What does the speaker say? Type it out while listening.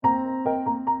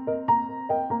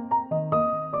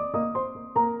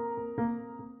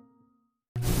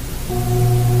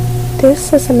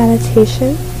This is a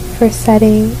meditation for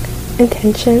setting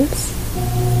intentions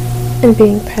and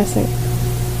being present.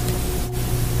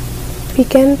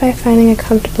 Begin by finding a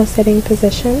comfortable sitting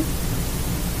position,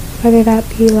 whether that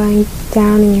be lying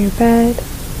down in your bed,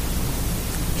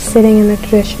 sitting in the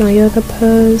traditional yoga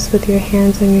pose with your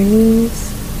hands on your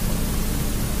knees,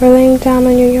 or laying down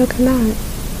on your yoga mat,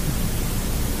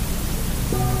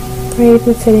 or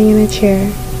even sitting in a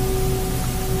chair.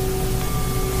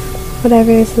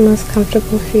 Whatever is the most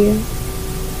comfortable for you.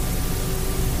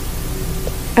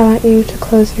 I want you to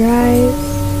close your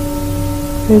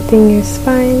eyes, lengthen your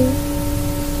spine,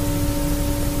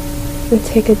 and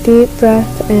take a deep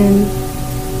breath in.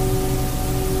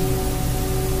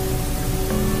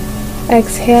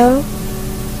 Exhale.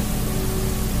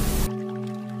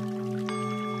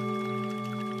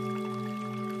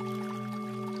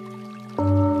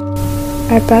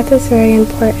 Our breath is very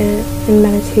important in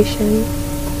meditation.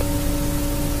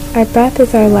 Our breath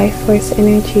is our life force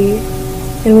energy,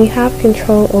 and we have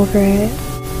control over it.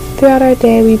 Throughout our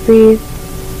day, we breathe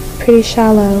pretty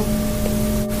shallow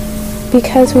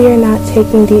because we are not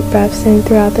taking deep breaths in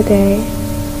throughout the day.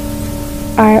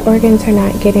 Our organs are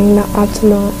not getting the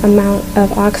optimal amount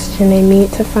of oxygen they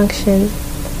need to function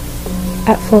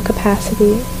at full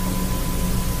capacity.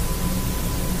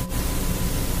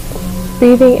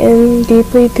 Breathing in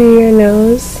deeply through your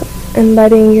nose and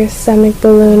letting your stomach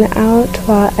balloon out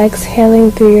while exhaling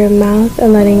through your mouth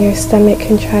and letting your stomach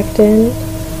contract in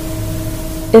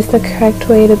is the correct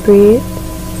way to breathe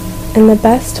and the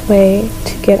best way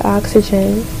to get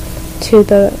oxygen to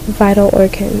the vital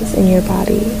organs in your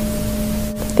body.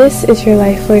 This is your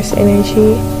life force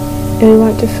energy, and we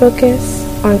want to focus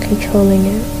on controlling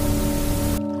it.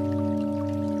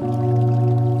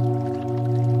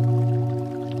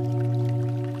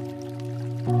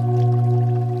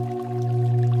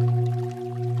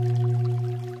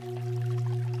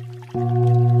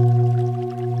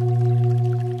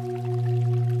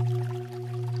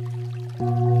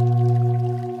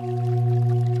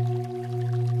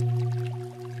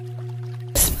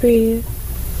 Breathe.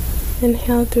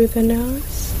 Inhale through the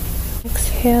nose.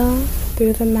 Exhale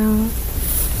through the mouth.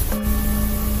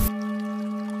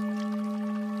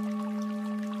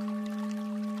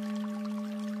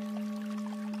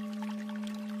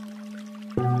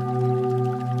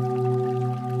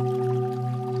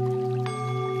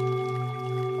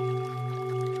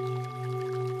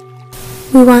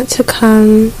 We want to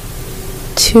come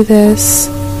to this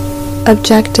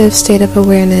objective state of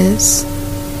awareness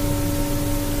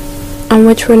on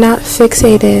which we're not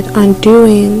fixated on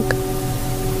doing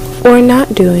or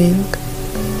not doing.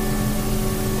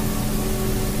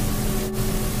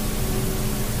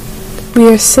 We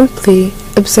are simply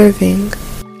observing.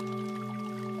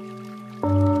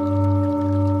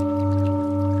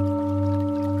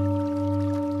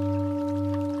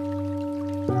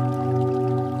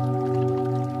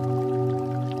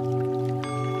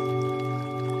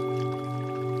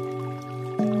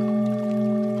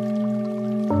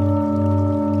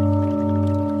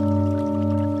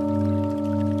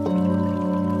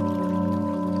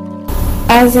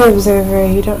 As the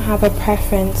observer, you don't have a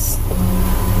preference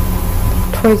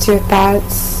towards your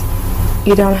thoughts.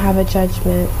 You don't have a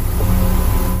judgment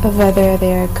of whether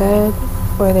they are good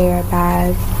or they are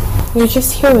bad. You're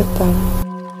just here with them.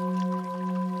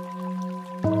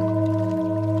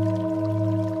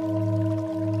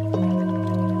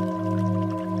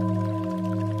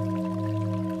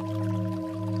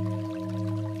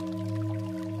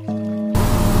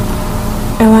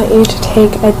 I want you to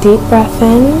take a deep breath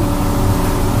in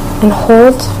and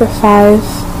hold for 5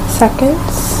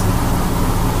 seconds.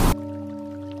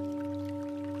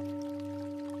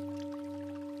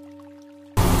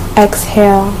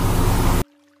 Exhale.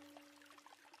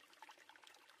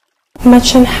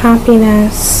 Much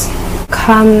unhappiness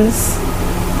comes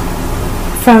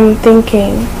from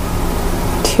thinking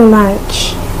too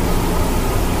much.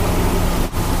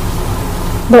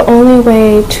 The only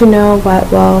way to know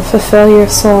what will fulfill your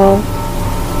soul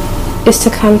is to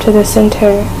come to the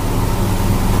center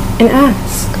and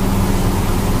ask.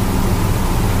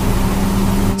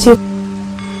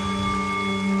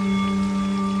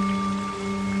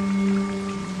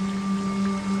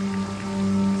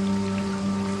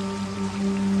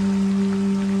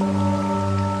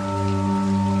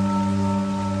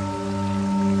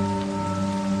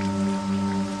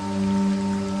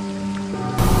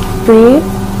 Breathe.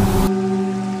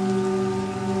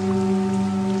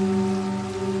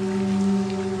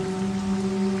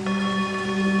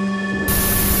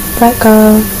 Let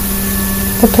go of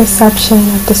the perception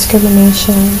of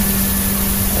discrimination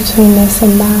between this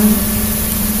and that,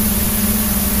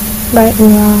 right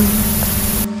and wrong.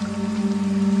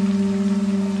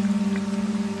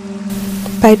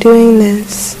 By doing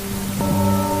this,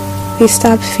 we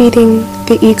stop feeding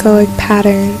the egoic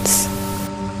patterns.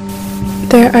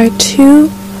 There are two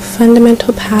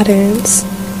fundamental patterns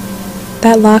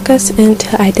that lock us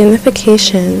into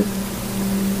identification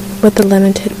with the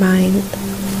limited mind.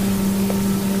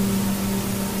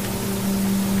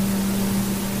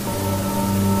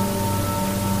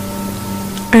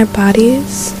 Our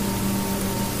bodies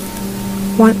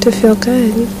want to feel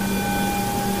good.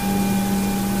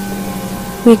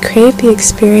 We crave the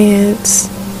experience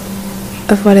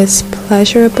of what is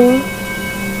pleasurable,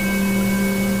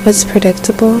 what's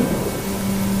predictable,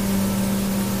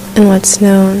 and what's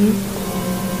known,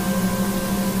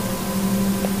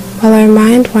 while our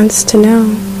mind wants to know.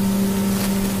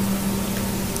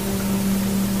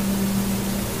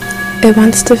 It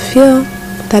wants to feel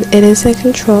that it is in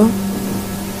control.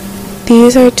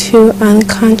 These are two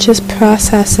unconscious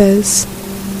processes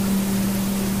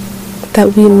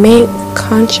that we make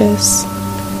conscious.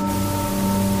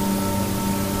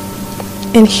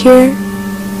 And here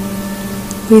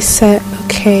we sit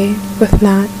okay with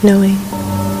not knowing.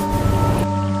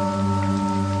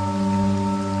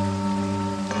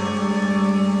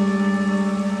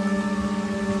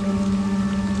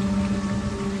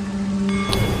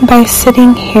 By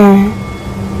sitting here,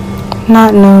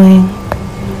 not knowing,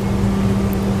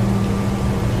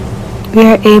 we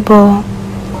are able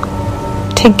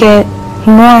to get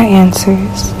more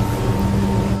answers.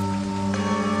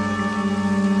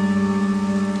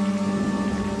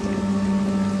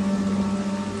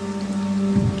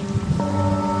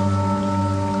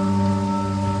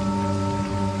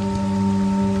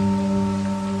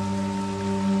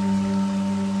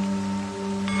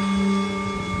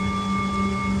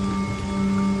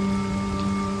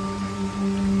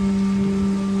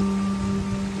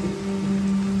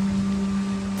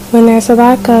 When there's a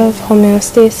lack of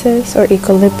homeostasis or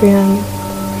equilibrium,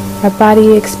 our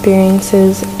body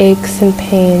experiences aches and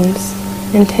pains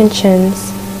and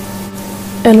tensions,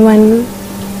 and when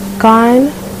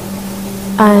gone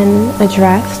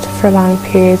unaddressed for long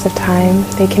periods of time,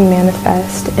 they can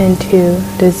manifest into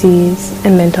disease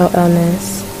and mental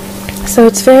illness. So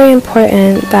it's very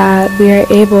important that we are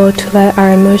able to let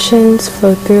our emotions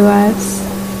flow through us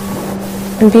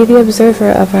and be the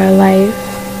observer of our life.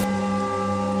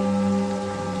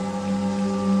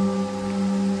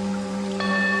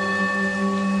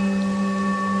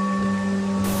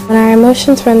 When our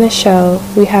emotions run the show,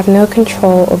 we have no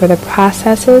control over the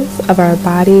processes of our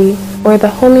body or the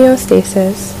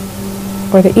homeostasis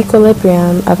or the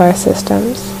equilibrium of our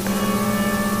systems.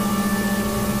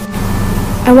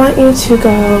 I want you to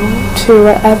go to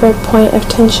whatever point of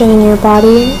tension in your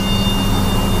body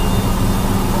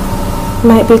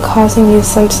might be causing you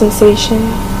some sensation,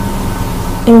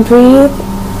 and breathe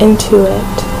into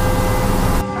it.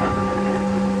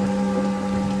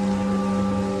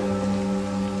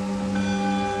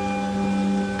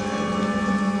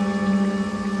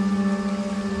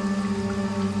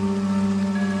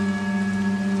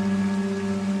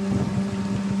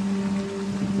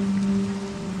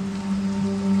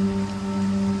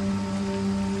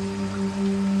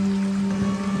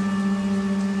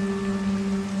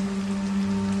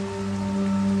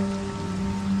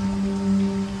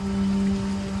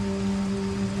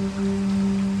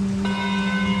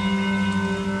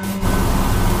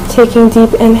 Taking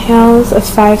deep inhales of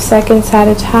 5 seconds at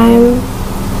a time,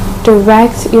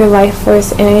 direct your life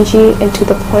force energy into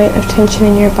the point of tension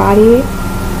in your body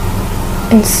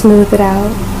and smooth it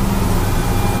out.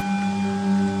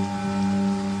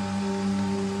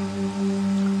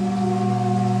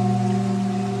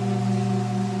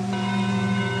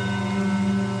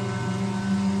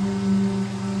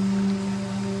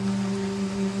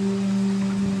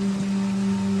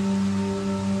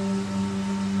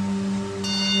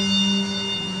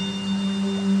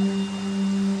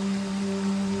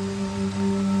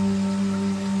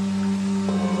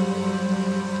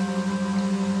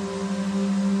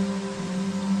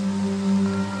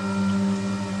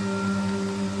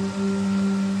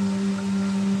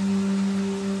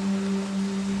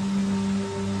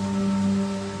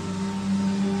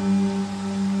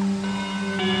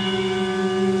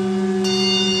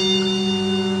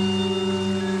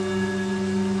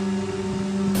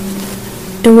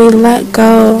 And we let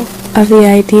go of the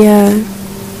idea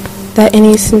that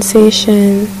any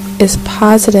sensation is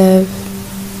positive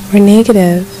or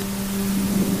negative.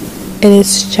 It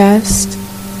is just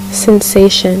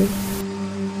sensation.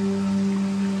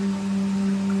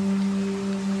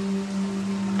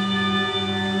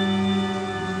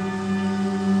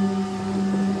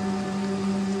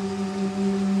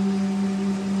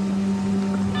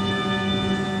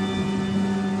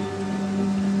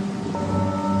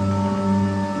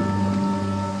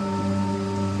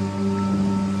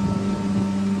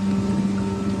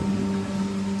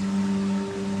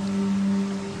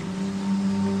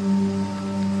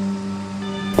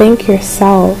 thank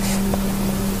yourself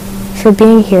for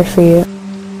being here for you.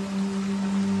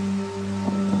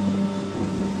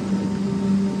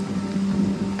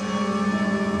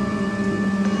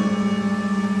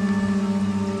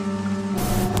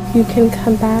 You can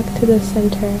come back to the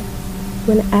center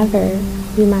whenever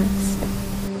you must.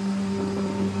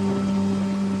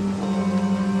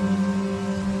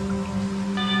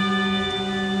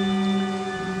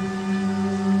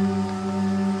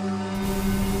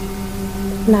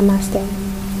 Namaste.